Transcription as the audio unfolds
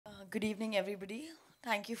Good evening, everybody.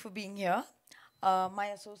 Thank you for being here. My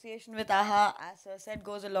association with AHA, as Sir said,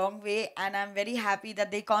 goes a long way, and I'm very happy that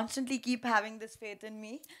they constantly keep having this faith in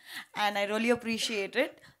me, and I really appreciate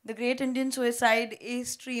it. The Great Indian Suicide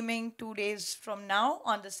is streaming 2 days from now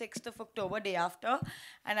on the 6th of October, day after,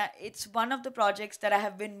 and it's one of the projects that I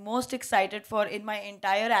have been most excited for in my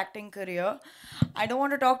entire acting career. I don't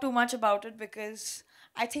want to talk too much about it because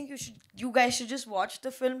I think you guys should just watch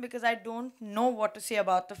the film because I don't know what to say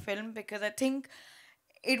about the film because I think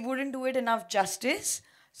it wouldn't do it enough justice.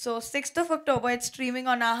 So 6th of October, it's streaming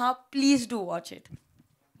on AHA. Please do watch it.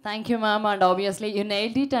 Thank you, ma'am, and obviously you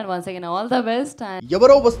nailed it. And once again, all the best. And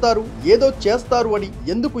ఎవరో వస్తారు ఏదో చేస్తారు అని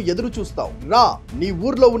ఎందుకు ఎదురు చూస్తావు? రా, నీ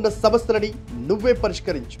ఊర్లో ఉన్న సమస్యలని నువ్వే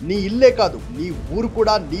పరిష్కరించు. నీ ఇల్లే కాదు, నీ ఊరు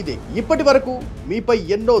కూడా నీదే. ఇప్పటి వరకు మీపై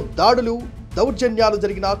ఎన్నో దాడులు దౌర్జన్యాలు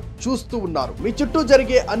జరిగినా చూస్తూ ఉన్నారు. మీ చుట్టూ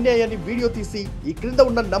జరిగే అన్యాయాన్ని వీడియో తీసి ఈ క్రింద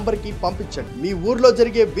ఉన్న నంబర్కి పంపించండి. మీ ఊర్లో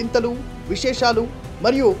జరిగే వింతలు, విశేషాలు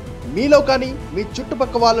మరియు మీలో కానీ మీ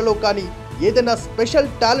చుట్టుపక్క వాళ్ళలో కానీ ఏదైనా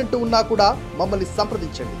స్పెషల్ టాలెంట్ ఉన్నా కూడా మమ్మల్ని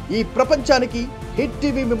సంప్రదించండి. ఈ ప్రపంచానికి హిట్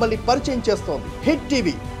టీవీ మిమ్మల్ని పరిచయం చేస్తోంది. హిట్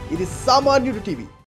టీవీ, ఇది సామాన్యుడి టీవీ.